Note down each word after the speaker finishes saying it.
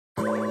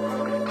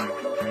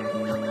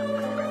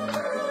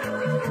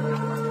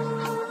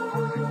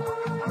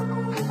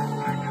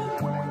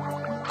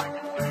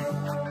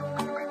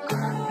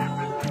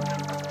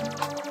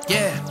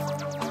Yeah.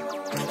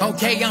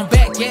 Okay, I'm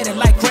back at it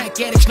like crack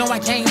addicts. Know I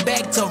came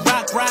back to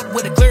rock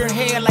with a clear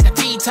hair like a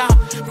T-top.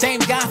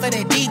 Thank God for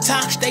that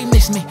detox, they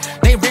miss me.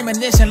 They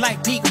reminiscing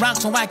like peak rock,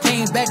 so I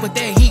came back with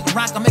that heat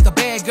rock. I make a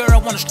bad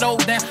girl wanna slow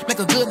down, make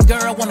a good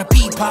girl wanna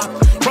pee-pop.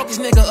 Broke this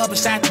nigga up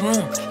inside the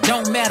room.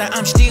 Don't matter,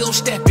 I'm still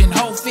stepping.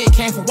 Whole fit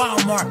came from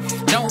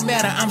Walmart. Don't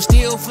matter, I'm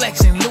still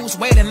flexing. Lose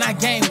weight and I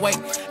gain weight.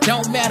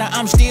 Don't matter,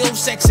 I'm still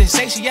sexy.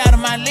 Say she out of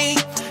my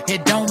league,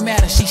 it don't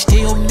matter, she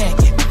still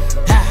naked.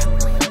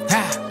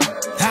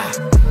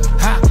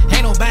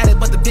 Nobody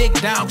but the big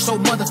dog, so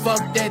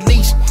motherfuck that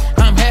leash.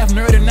 I'm half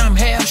nerd and I'm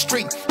half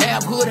street,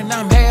 half hood and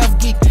I'm half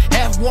geek,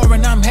 half war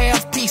and I'm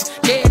half peace.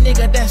 Yeah,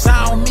 nigga, that's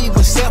all me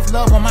with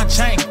self-love on my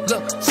chain.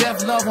 Look,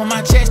 self-love on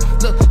my chest.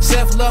 Look,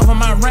 self-love on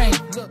my ring.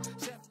 Look.